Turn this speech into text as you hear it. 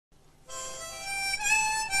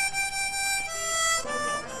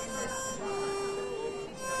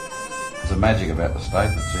magic about the state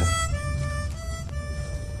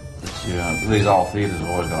that these old theatres have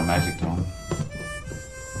always got a magic to them.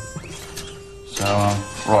 So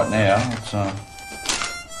right now,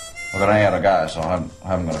 I've got an hour to go, so I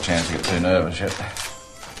haven't got a chance to get too nervous yet.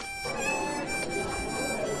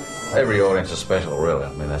 Every audience is special, really. I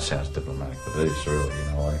mean, that sounds diplomatic, but it is really, you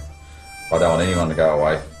know. I don't want anyone to go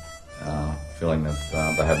away feeling that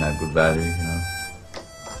they haven't had good value, you know.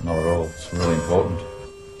 Not at all. It's really important.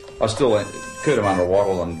 I still, Cooter Under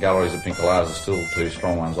Wattle and Galleries of Pinkalars are still two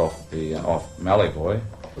strong ones off Mallee Boy.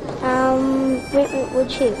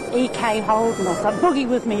 Which is? E.K. Holden or something. Boogie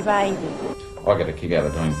With Me Baby. I get a kick out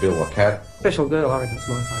of doing Bill the Cat. Special Girl, I reckon, is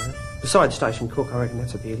my favourite. Besides Station Cook, I reckon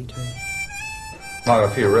that's a beauty too. I got a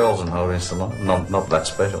few reels in audience, not that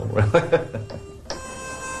special, really.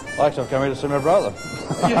 Actually, I've come here to see my brother.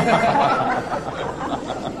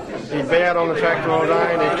 He'd be out on the tractor all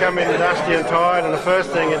day and he'd come in dusty and tired, and the first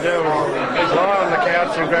thing he'd do was lie on the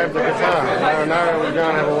couch and grab the guitar. No, we'd go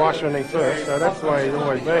and have a wash when he first, so that's the way he's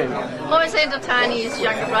always been. Always entertaining his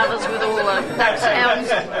younger brothers with all the duck sounds.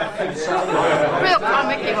 Real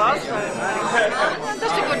comic he was, so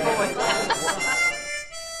just a good boy.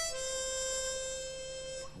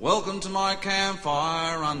 Welcome to my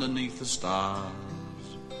campfire underneath the stars,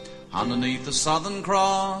 underneath the Southern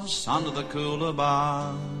Cross, under the cooler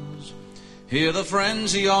bars. Hear the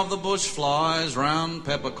frenzy of the bush flies round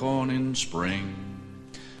peppercorn in spring.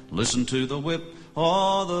 Listen to the whip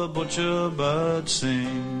or the butcher bird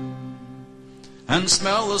sing. And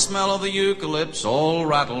smell the smell of the eucalypts all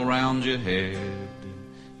rattle round your head.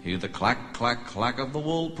 Hear the clack, clack, clack of the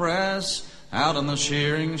wool press out in the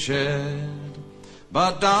shearing shed.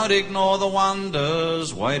 But don't ignore the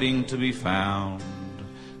wonders waiting to be found.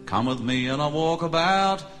 Come with me and I'll walk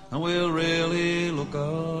about and we'll really look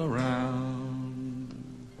around.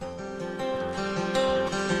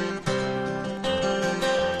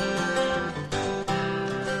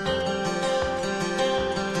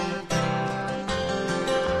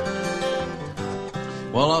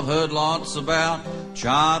 Well, I've heard lots about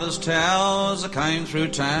Charters Towers. I came through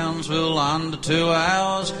Townsville under 2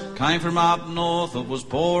 hours. Came from up north, it was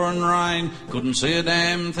pouring rain. Couldn't see a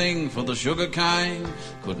damn thing for the sugar cane.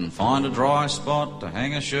 Couldn't find a dry spot to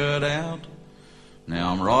hang a shirt out.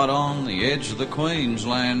 Now I'm right on the edge of the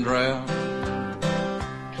Queensland drought.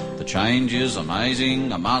 The change is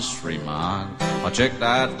amazing, I must remark. I checked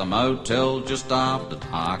at the motel just after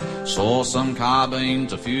dark. Saw some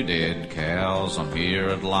carbines, a few dead cows. I'm here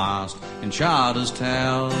at last in Charters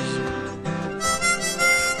Towers.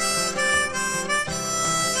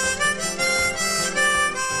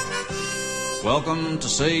 Welcome to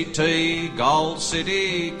CT, Gold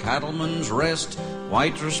City, Cattleman's Rest,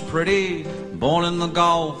 waitress pretty, born in the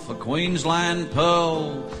Gulf, a Queensland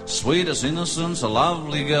pearl, sweetest innocence, a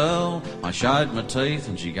lovely girl. I showed my teeth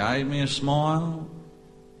and she gave me a smile.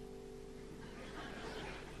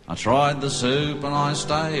 I tried the soup and I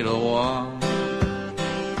stayed a while.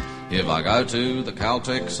 If I go to the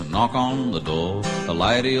Caltex and knock on the door, the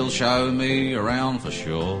lady'll show me around for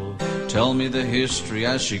sure. Tell me the history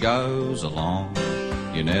as she goes along.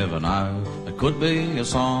 You never know, it could be a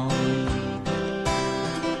song.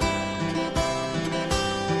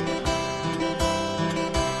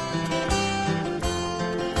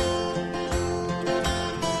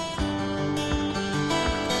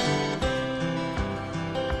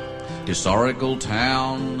 Historical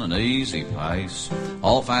town, an easy pace,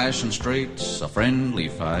 old-fashioned streets, a friendly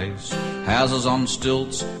face, houses on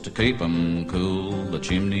stilts to keep 'em cool, the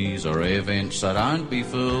chimneys are air vents, so don't be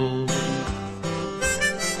fooled.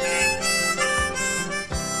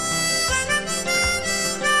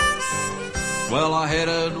 Well, I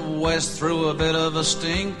headed west through a bit of a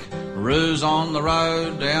stink, ruse on the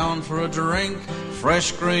road down for a drink,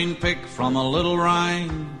 fresh green pick from a little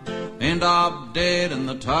rain. End up dead in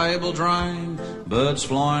the table drain, birds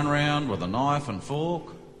flying round with a knife and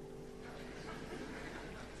fork.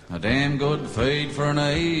 A damn good feed for an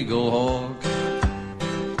eagle hawk.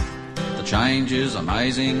 The change is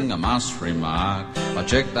amazing, I must remark. I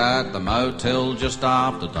checked at the motel just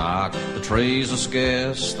after dark. The trees are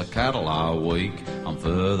scarce, the cattle are weak. I'm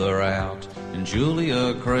further out in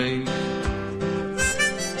Julia Creek.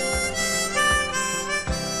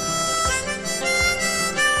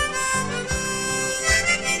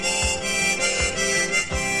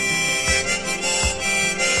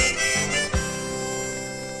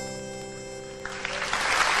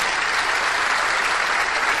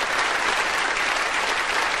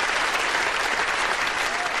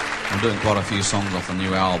 I'm doing quite a few songs off the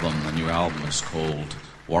new album. The new album is called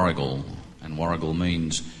Warrigal, and Warrigal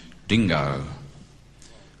means dingo.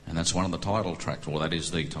 And that's one of the title tracks, or that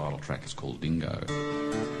is the title track. It's called Dingo.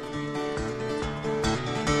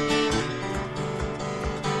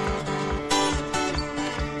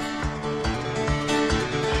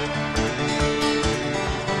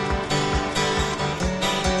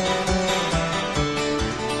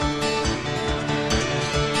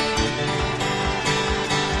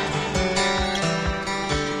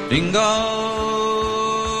 Dingo,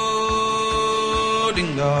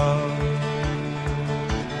 dingo,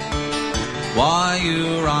 why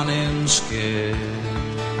you running scared?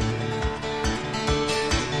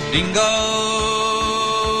 Dingo,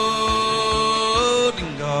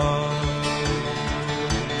 dingo,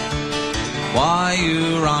 why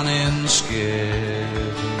you running scared?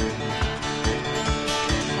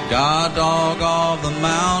 God dog of the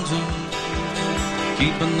mountain,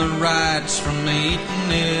 keeping the rats from eating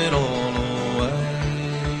it all away.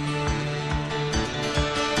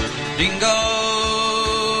 Dingo,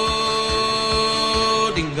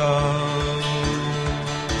 dingo,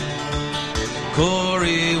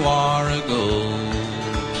 Corey Warrigal.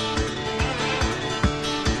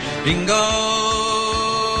 Dingo,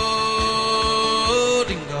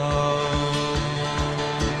 dingo,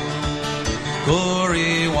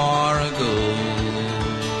 Corey Warrigal.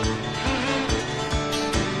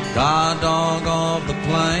 God dog of the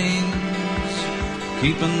plains,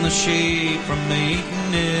 keeping the sheep from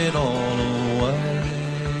eating it all away.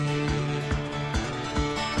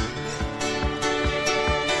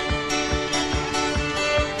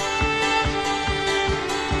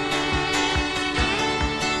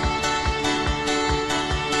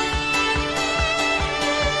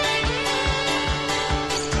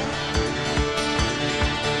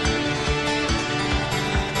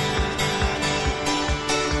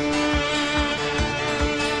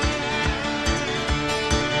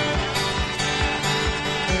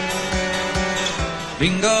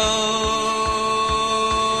 Dingo,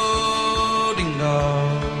 dingo,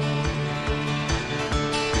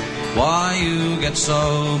 why you get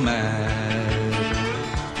so mad?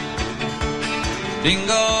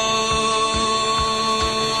 Dingo,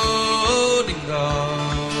 dingo,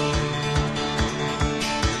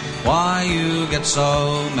 why you get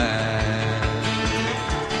so mad?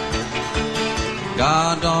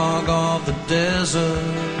 God dog of the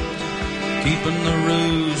desert, keeping the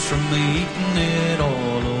ruse from eating it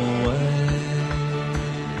all away.